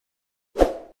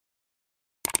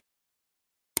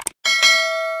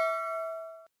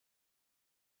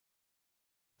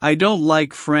I don't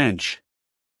like French.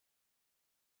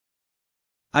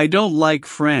 I don't like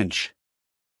French.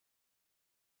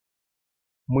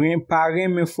 Mwen pa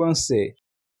renmen fransè.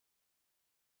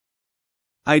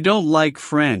 I don't like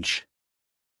French.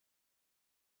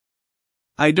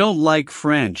 I don't like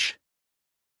French.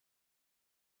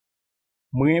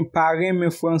 Mwen pa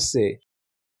renmen fransè.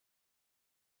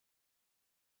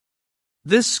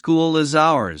 This school is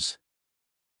ours.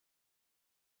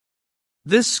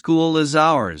 This school is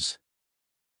ours.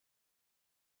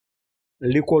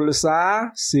 Lekòl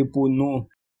sa se pou nou.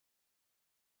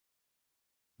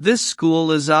 This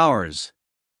school is ours.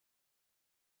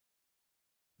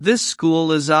 This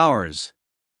school is ours.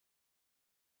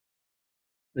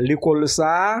 Lekòl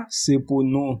sa se pou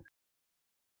nou.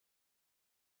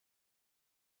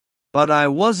 But I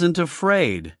wasn't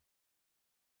afraid.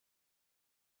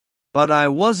 But I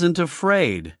wasn't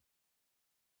afraid.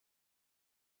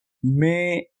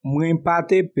 Men mwen pa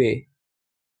te pe.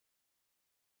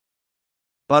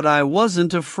 But I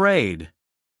wasn't afraid.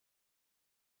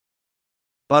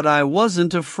 But I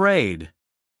wasn't afraid.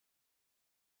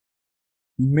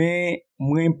 Men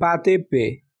mwen pa te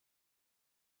pe.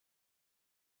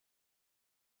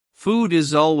 Food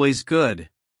is always good.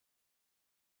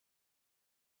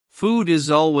 Food is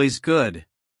always good.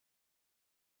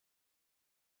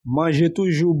 Manje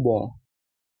toujou bon.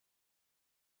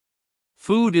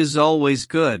 Food is always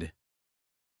good.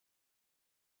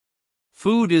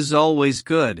 Food is always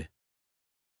good.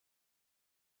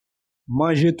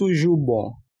 Manje toujou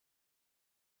bon.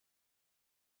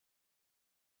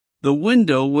 The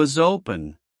window was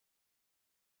open.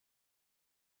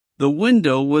 The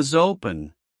window was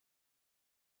open.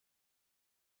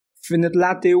 Fenèt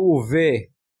la te ouvè.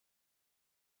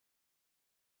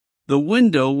 The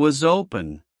window was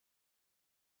open.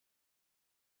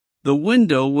 The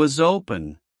window was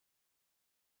open.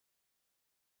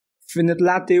 Fenèt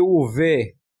la te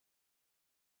ouvè.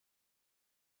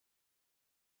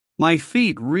 My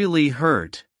feet really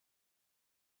hurt.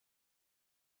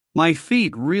 My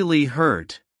feet really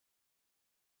hurt.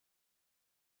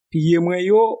 Piye mwen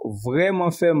yo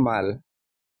vrèman fè mal.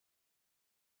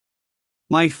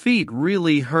 My feet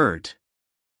really hurt.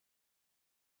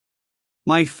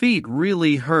 My feet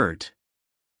really hurt.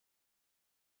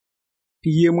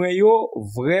 Piye mwen yo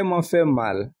vrèman fè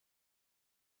mal.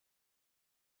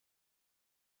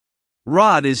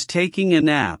 Rod is taking a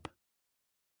nap.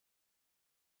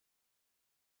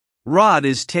 Rod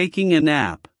is taking a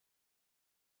nap.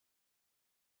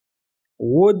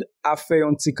 Rod a fè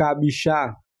yon ti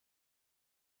kabicha.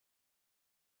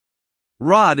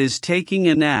 Rod is taking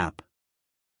a nap.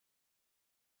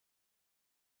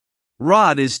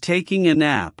 Rod is taking a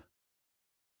nap.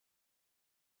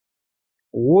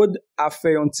 Rod a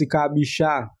fè yon ti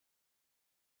kabicha.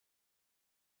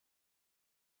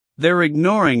 They're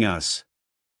ignoring us.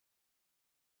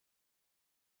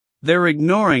 They're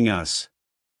ignoring us.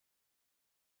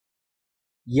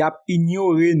 Yap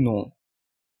inyore nou.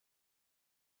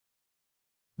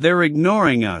 They're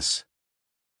ignoring us.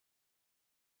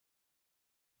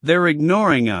 They're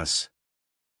ignoring us.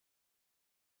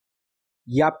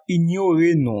 Yap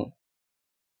inyore nou.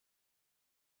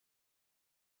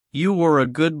 You were a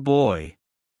good boy.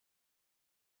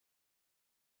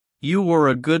 You were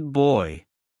a good boy.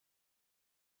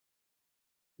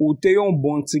 Ou te yon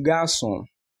bon ti gason.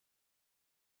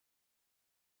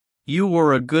 You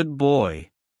were a good boy.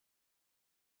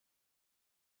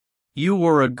 You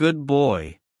were a good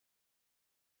boy.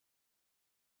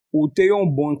 Ou te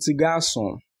yon bon ti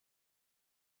gason.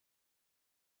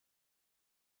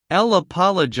 Elle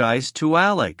apologized to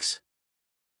Alex.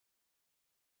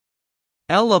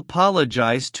 Elle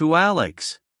apologized to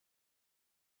Alex.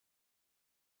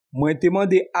 Mwen te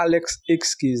mande Alex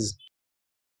ekskiz.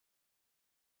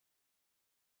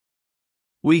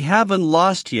 We haven't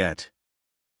lost yet.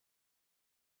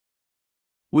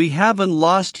 We haven't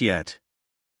lost yet.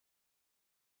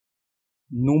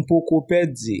 Nou poko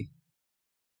pedzi.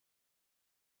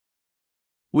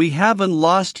 We haven't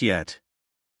lost yet.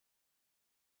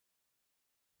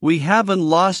 We haven't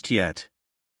lost yet.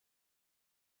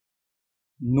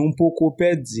 Nou poko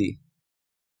pedzi.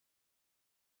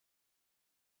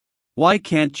 Why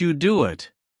can't you do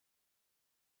it?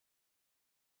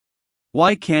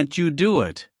 Why can't you do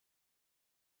it?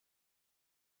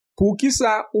 Pou ki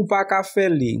sa ou pa ka fè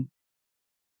li?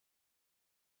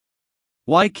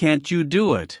 Why can't you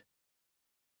do it?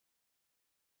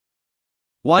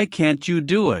 Why can't you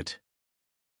do it?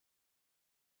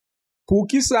 Pou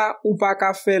ki sa ou pa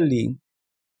ka fè li?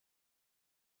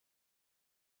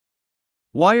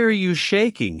 Why are you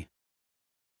shaking?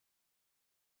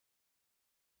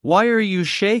 Why are you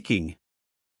shaking?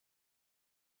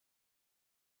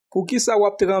 Pou ki sa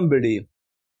wap tremble?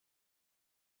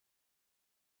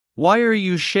 Why are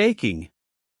you shaking?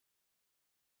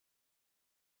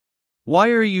 Why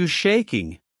are you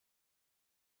shaking?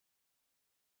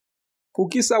 Pou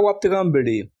ki sa wap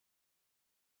tremble?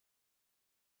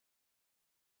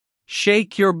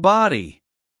 Shake your body.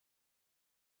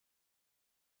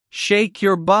 Shake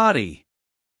your body.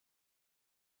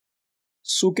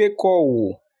 Souke kor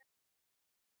ou.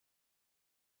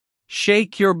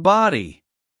 Shake your body.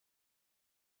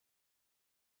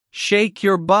 Shake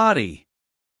your body.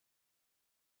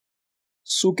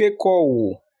 Souke kor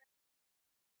ou.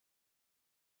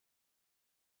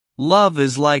 Love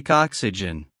is like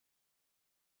oxygen.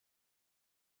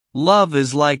 Love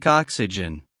is like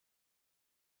oxygen.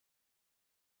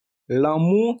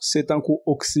 L'amour c'est tankou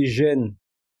oxygène.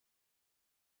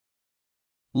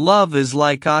 Love is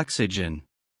like oxygen.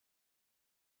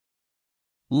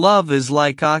 Love is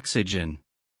like oxygen.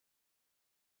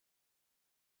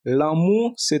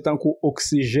 L'amour c'est tankou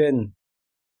oxygène.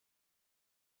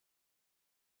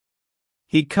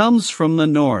 He comes from the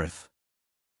north.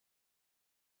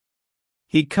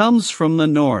 He comes from the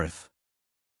north.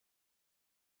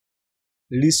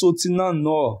 Li soti nan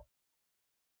nord.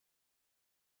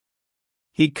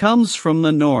 He comes from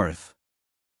the north.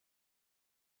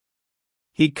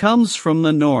 He comes from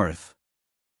the north.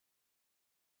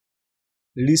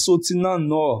 Li soti nan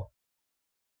nord.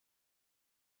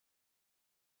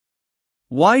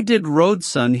 Why did road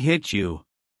sun hit you?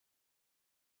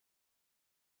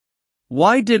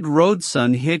 Why did road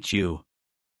sun hit you?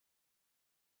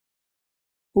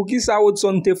 Pou ki sa wot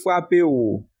son te frape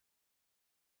ou?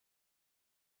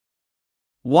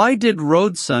 Why did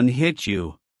road sun hit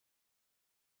you?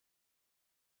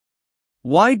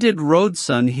 Why did road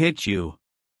sun hit you?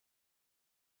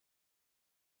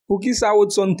 Pou ki sa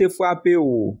wot son te frape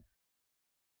ou?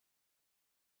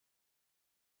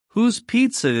 Whose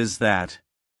pizza is that?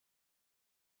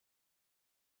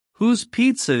 Whose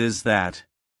pizza is that?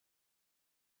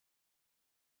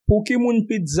 Pou ki moun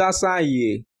pizza sa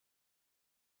ye?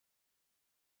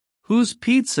 Whose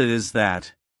pizza is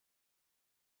that?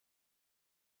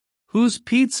 Whose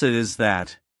pizza is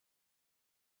that?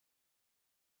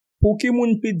 Pou ki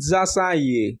moun pizza sa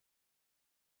ye?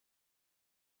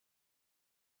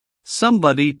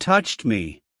 Somebody touched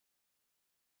me.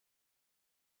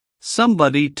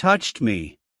 Somebody touched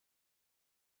me.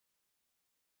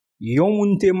 Yon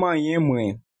moun te mayen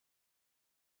mwen.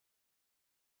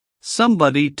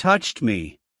 Somebody touched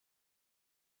me.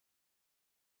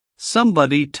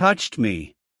 Somebody touched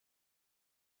me.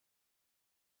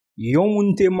 Yon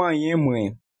moun te mayen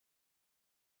mwen.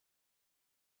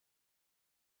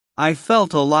 I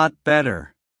felt a lot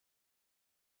better.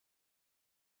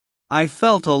 I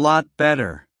felt a lot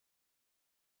better.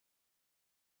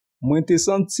 Mwen te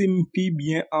senti pi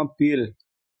bien an pil.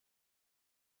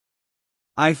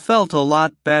 I felt a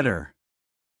lot better.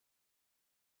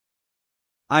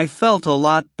 I felt a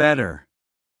lot better.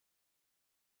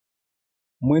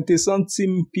 Mwen te senti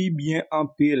pi bien an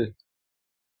pil.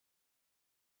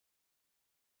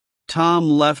 Tom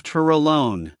left her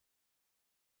alone.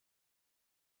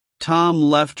 Tom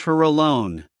left her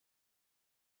alone.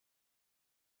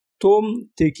 Tom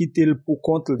te kitel pou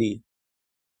kont li.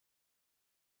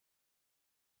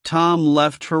 Tom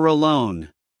left her alone.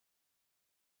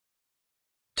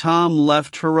 Tom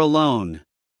left her alone.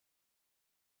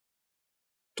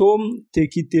 Tom te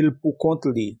kitel pou kont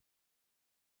li.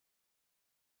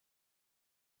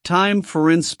 Time for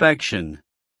inspection.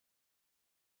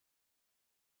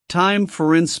 Time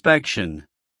for inspection.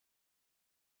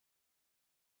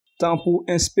 Tan pou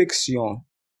inspeksyon.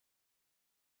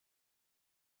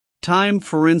 Time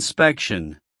for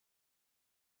inspection.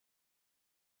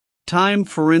 Time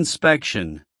for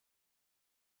inspection.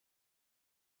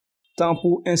 Tan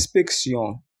pou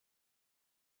inspeksyon.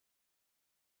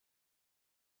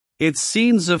 It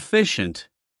seems efficient.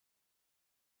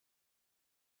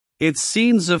 It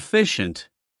seems efficient.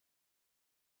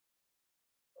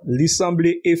 Li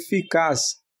semble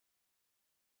efikas.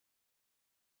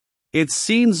 It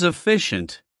seems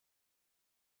efficient.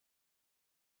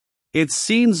 It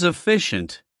seems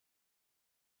efficient.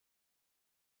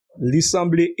 Li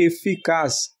semble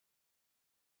efikas.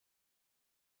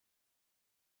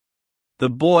 The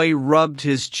boy rubbed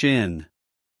his chin.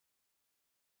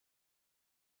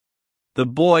 The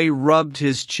boy rubbed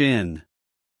his chin.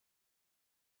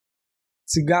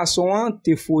 Ti gason an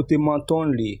te fote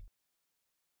menton li.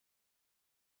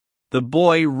 The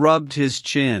boy rubbed his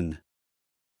chin.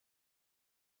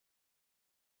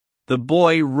 The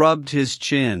boy rubbed his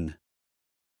chin.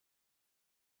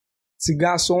 Ti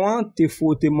gason an te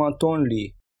fote menton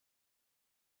li.